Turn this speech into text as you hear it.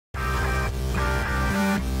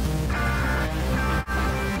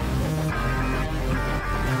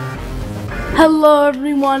Hello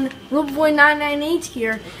everyone, Littleboy998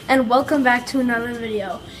 here, and welcome back to another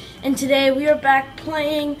video. And today we are back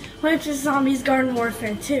playing Plants vs. Zombies Garden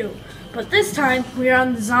Warfare 2. But this time, we are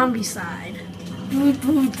on the zombie side.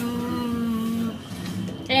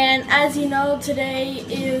 And as you know, today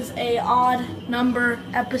is a odd number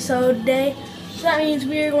episode day. So that means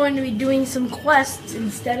we are going to be doing some quests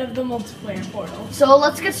instead of the multiplayer portal. So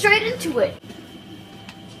let's get straight into it.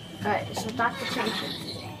 Alright, so Dr. Patient.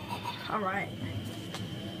 Alright.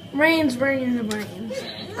 Brains. Hands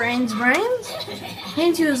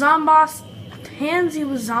you a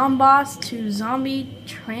Zomboss to zombie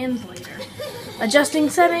translator. Adjusting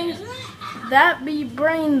settings. That be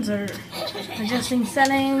brainser. Adjusting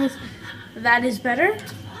settings. That is better.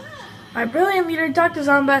 My brilliant leader, Dr.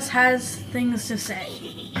 Zomboss, has things to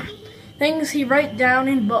say. Things he write down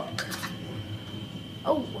in book.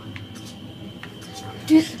 Oh.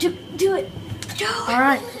 Do it.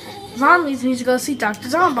 Alright. Zombies need to go see Dr.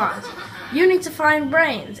 Zomboss. You need to find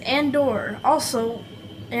brains and door.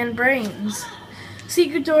 And brains.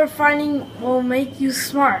 Secret door finding will make you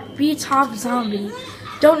smart. Be top zombie.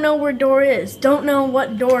 Don't know where door is. Don't know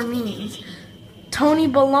what door means. Tony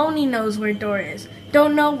Baloney knows where door is.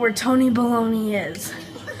 Don't know where Tony Baloney is.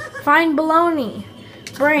 Find Baloney.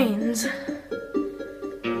 Brains.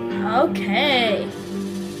 Okay.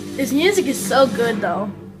 This music is so good though.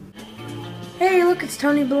 Hey, look, it's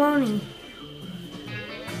Tony Baloney.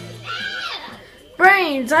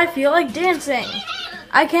 Brains, I feel like dancing.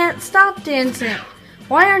 I can't stop dancing.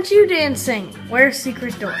 Why aren't you dancing? Where's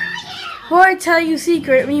secret door? Before I tell you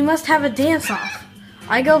secret, we must have a dance-off.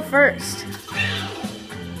 I go first.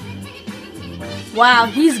 Wow,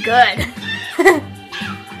 he's good.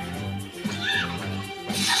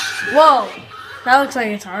 Whoa, that looks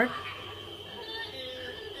like it's hard.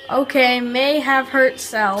 Okay, may have hurt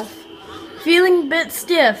self. Feeling bit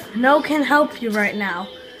stiff. No can help you right now.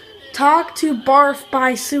 Talk to Barf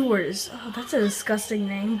by Sewers. Oh, that's a disgusting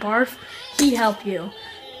name. Barf. He help you.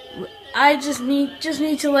 I just need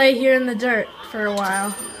to lay here in the dirt for a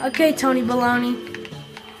while. Okay, Tony Baloney.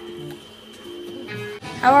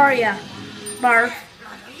 How are ya? Barf.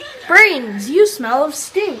 Brains, you smell of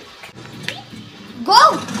stink.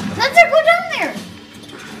 Go! Let's go down there.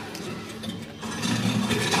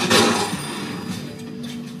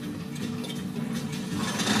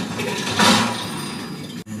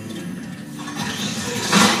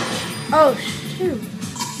 Oh, shoot.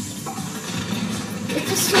 It's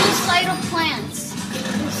the suicidal plants.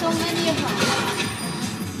 There's so many of them.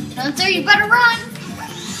 Don't there, you better run.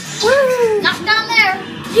 Woo! Not down there.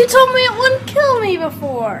 You told me it wouldn't kill me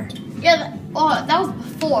before. Yeah, that was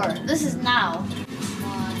before. This is now.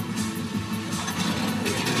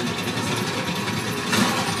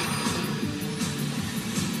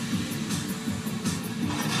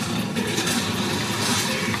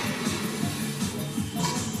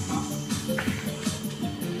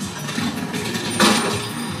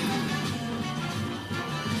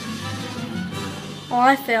 Well,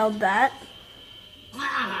 I failed that.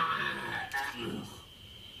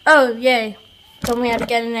 Oh, yay. Told me how to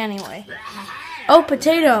get in anyway. Oh,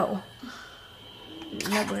 potato.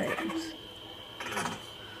 No brains.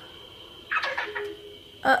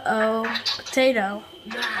 Uh-oh. Potato.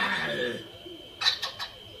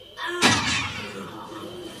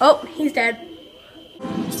 Oh, he's dead.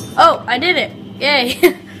 Oh, I did it.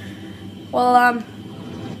 Yay. Well,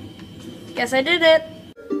 guess I did it.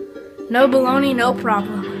 No baloney, no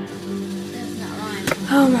problem. That's not rhyme.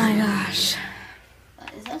 Oh my gosh.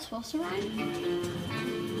 Is that supposed to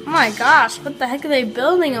rhyme? Oh my gosh, what the heck are they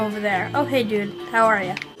building over there? Oh, hey dude, how are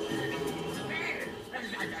ya?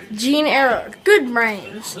 Gene error, good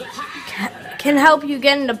brains. Can help you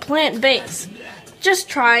get into plant base. Just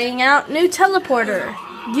trying out new teleporter.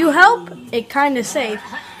 You help? It kinda safe.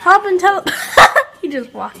 Hop and he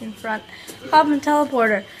just walked in front. Hop and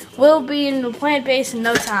teleporter. We'll be in the plant base in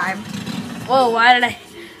no time. Whoa, why did I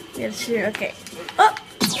get shoot? Okay. Oh.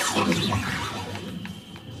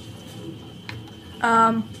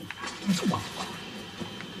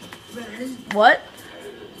 What?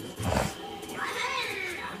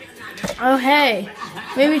 Oh, hey.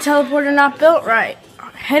 Maybe teleporter not built right.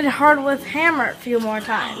 Hit hard with hammer a few more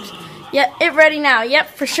times. Yep, it ready now. Yep,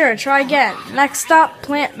 for sure. Try again. Next stop,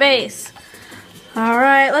 plant base.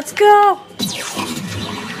 Alright, let's go.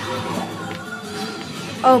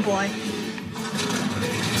 Oh boy.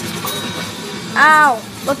 Ow.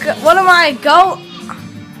 Look at, what am I, goat?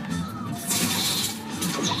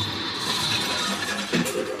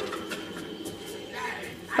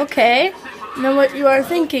 Okay. Know what you are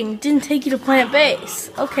thinking. Didn't take you to plant base.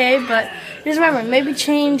 Okay, but just remember, maybe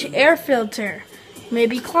change air filter.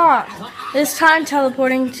 Maybe claw. This time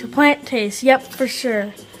teleporting to plant taste. Yep, for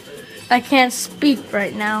sure. I can't speak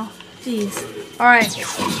right now. Jeez. Alright.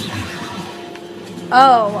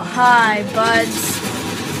 Oh, hi, buds.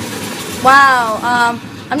 Wow,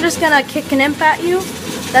 I'm just gonna kick an imp at you.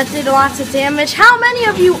 That did lots of damage. How many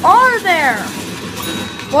of you are there?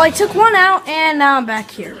 Well, I took one out, and now I'm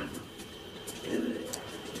back here.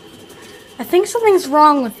 I think something's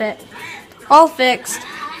wrong with it. All fixed.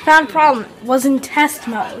 Found problem. Was in test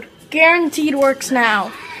mode. Guaranteed works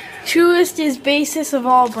now. Truest is basis of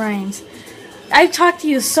all brains. I've talked to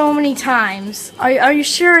you so many times. Are you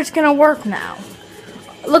sure it's gonna work now?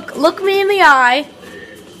 Look me in the eye.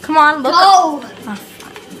 Come on, look. No.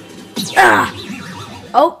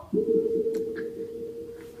 Oh.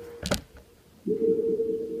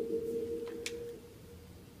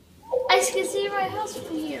 I can see my house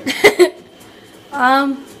from here.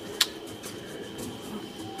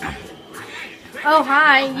 Oh,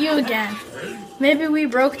 hi, you again. Maybe we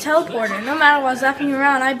broke teleporter. No matter what's happening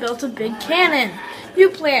around, I built a big cannon. You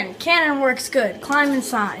planned. Cannon works good. Climb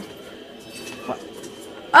inside. What?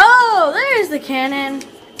 Oh, there's the cannon.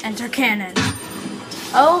 Enter cannon.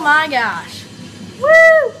 Oh my gosh.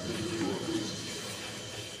 Woo!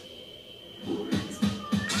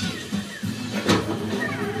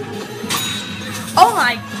 Oh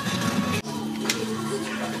my.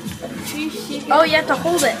 Oh, you have to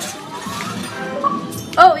hold it.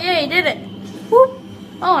 Oh, yeah, you did it. Whoop.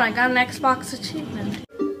 Oh, and I got an Xbox achievement.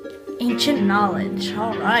 Ancient knowledge.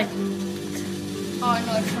 All right. Oh, I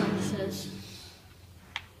know which one this is.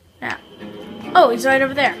 Yeah. Oh, he's right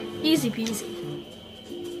over there. Easy peasy.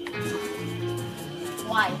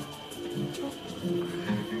 Why?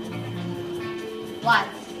 Why?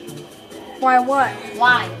 Why what?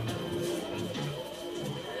 Why?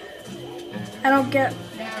 I don't get.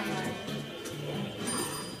 Never mind.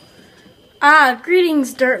 Ah,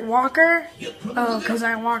 greetings, dirt walker. Oh, because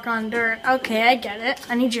I walk on dirt. Okay, I get it.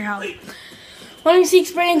 I need your help. One who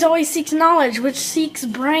seeks brains always seeks knowledge, which seeks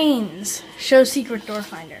brains. Show secret door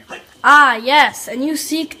finder. Ah, yes, and you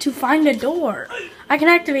seek to find a door. I can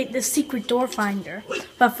activate this secret door finder.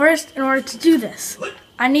 But first, in order to do this,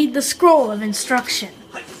 I need the scroll of instruction.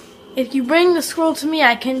 If you bring the scroll to me,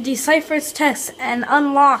 I can decipher its text and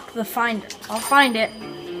unlock the finder. I'll find it.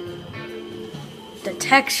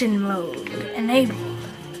 Detection mode enabled.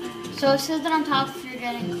 So it says that on top if you're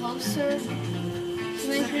getting closer. So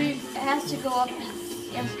make sure it has to go up. You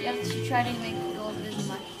have to try to make it go up as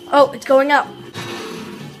much. Oh, it's going up.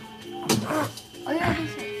 Oh yeah,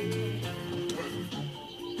 this is.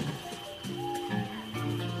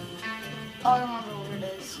 Oh, I remember where it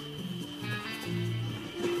is.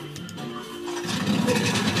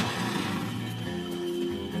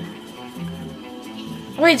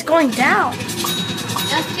 Wait, it's going down.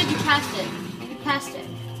 That's because you passed it. You passed it.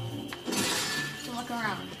 So look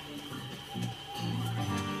around.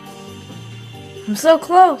 I'm so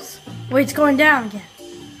close. Wait, it's going down again.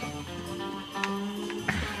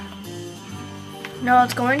 No,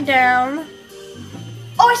 it's going down.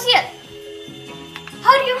 Oh, I see it!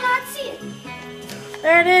 How do you not see it?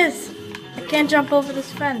 There it is. I can't jump over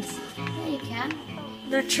this fence. Yeah, you can.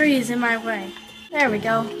 There are trees in my way. There we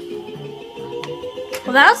go.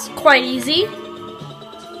 Well, that's quite easy.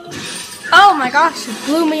 Oh my gosh, it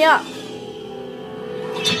blew me up.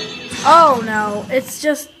 Oh no, it's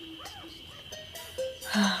just...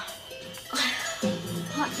 Hot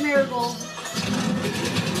marigold.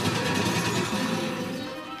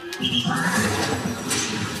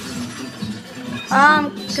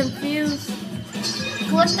 I'm confused.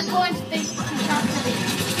 Collect the coins, big shots.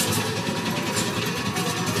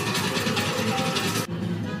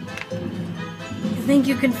 You think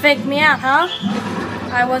you can fake me out, huh?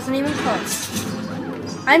 I wasn't even close.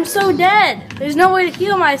 I'm so dead. There's no way to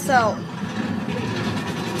heal myself.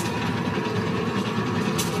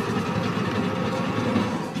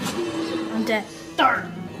 I'm dead.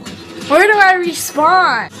 Darn. Where do I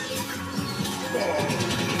respawn?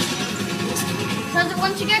 Because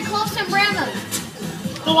once you get close to random,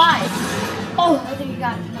 go wide. Oh, I think you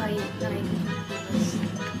got it. No, you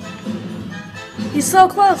He's so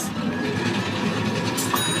close.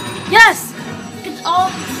 Yes! It's all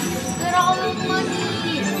good, all the money.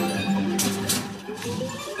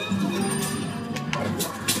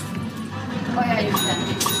 Oh yeah, you're dead.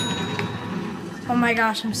 Oh my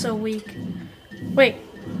gosh, I'm so weak. Wait.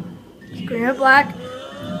 Green or black?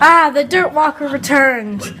 Ah, the dirt walker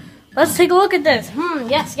returns. Let's take a look at this.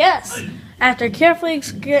 Yes. After carefully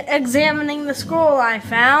examining the scroll I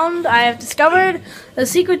have discovered the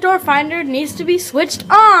secret door finder needs to be switched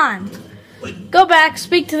on. Go back,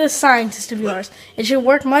 speak to this scientist of yours. It should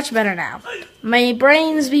work much better now. May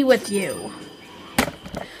brains be with you.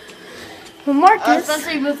 Well, Marcus... Let's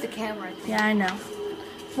remove the camera. Yeah, I know.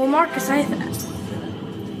 Well, Marcus,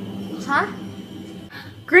 Huh?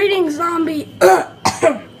 Greetings, zombie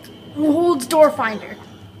who holds door finder.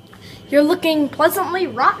 You're looking pleasantly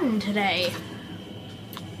rotten today.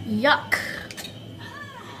 Yuck.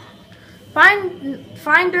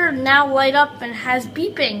 Finder now light up and has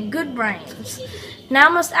beeping. Good brains. Now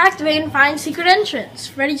must activate and find secret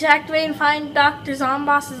entrance. Ready to activate and find Dr.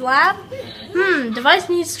 Zomboss's lab? Device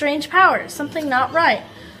needs strange powers. Something not right.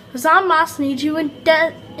 Zomboss needs you in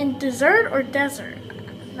desert or desert?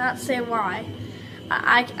 Not say why.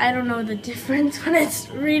 I don't know the difference when it's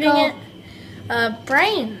reading it.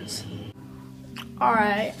 Brains.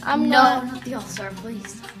 Alright, No, not the All-Star,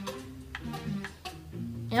 please.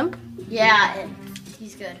 Imp? Yeah,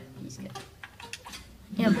 he's good. He's good.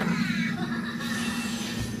 Imp.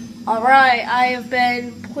 Alright, I have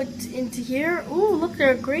been put into here. Ooh, look,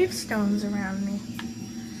 there are gravestones around me.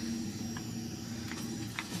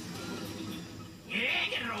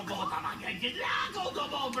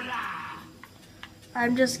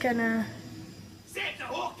 I'm just gonna...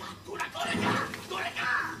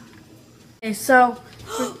 Okay, so...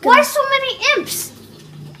 Why so many imps?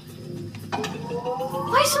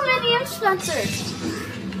 Why so many imps, Spencer?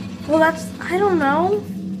 Well, that's... I don't know.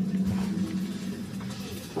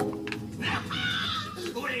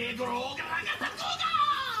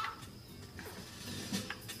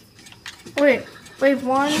 Wait, wave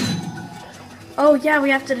one. Oh yeah, we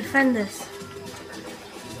have to defend this.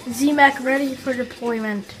 Z-Mech ready for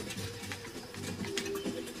deployment.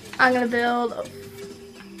 I'm gonna build a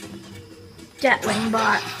Gatling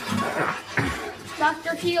bot.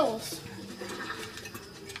 Dr. Heals.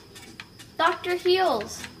 Dr.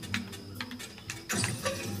 Heals.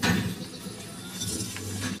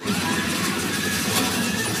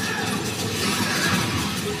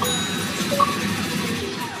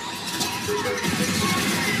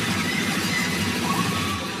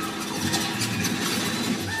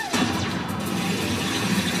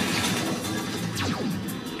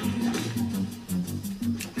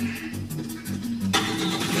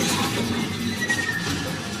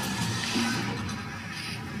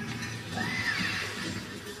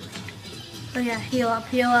 Oh yeah, heal up,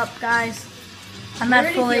 guys. I'm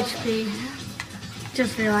at full HP.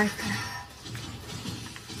 Just realized that.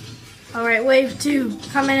 Alright, wave 2,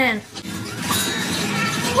 coming in.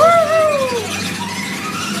 Woohoo!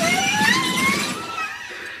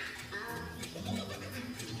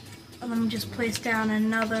 Let me just place down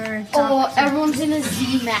another doctor. Oh, everyone's in a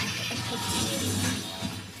Z-Mech.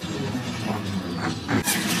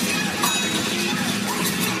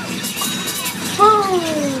 Boom!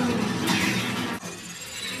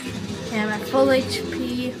 Yeah, I'm at full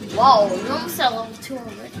HP. Whoa, you almost at level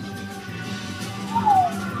 200.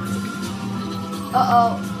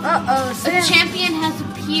 Uh-oh. Uh-oh, A champion has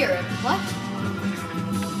appeared. What?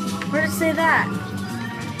 Where did it say that?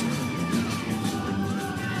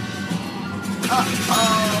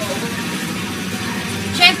 Uh-oh.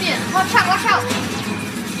 Champion, watch out, watch out.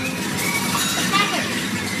 Attack him.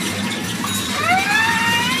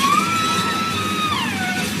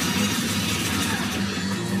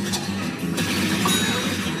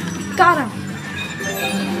 Got him.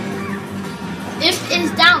 Imp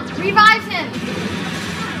is down. Revive him.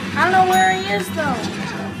 I don't know where he is though.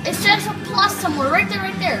 It says a plus somewhere. Right there,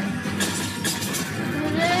 right there.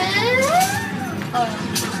 Oh,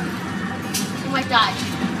 he might die.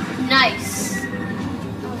 Nice.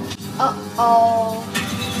 Uh-oh.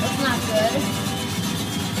 That's not good.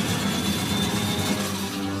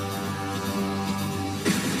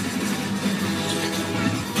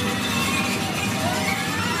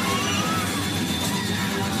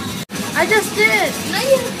 I just did. No,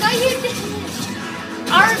 you didn't.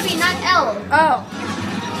 RB, not L. Oh.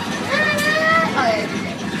 Okay.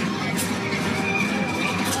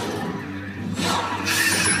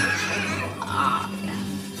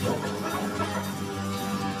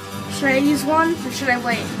 Should I use one or should I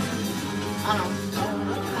wait? I don't know.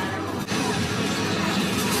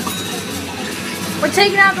 We're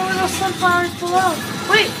taking out the little sunflowers below.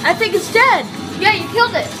 Wait, I think it's dead. Yeah, you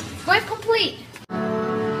killed it. Wave complete.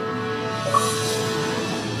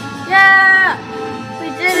 Yeah, we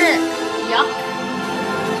did it. Yuck.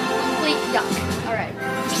 Complete yuck. Alright.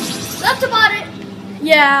 That's about it.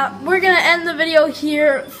 Yeah, we're gonna end the video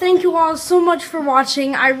here. Thank you all so much for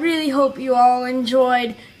watching. I really hope you all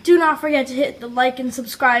enjoyed. Do not forget to hit the like and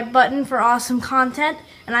subscribe button for awesome content,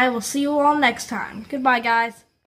 and I will see you all next time. Goodbye, guys.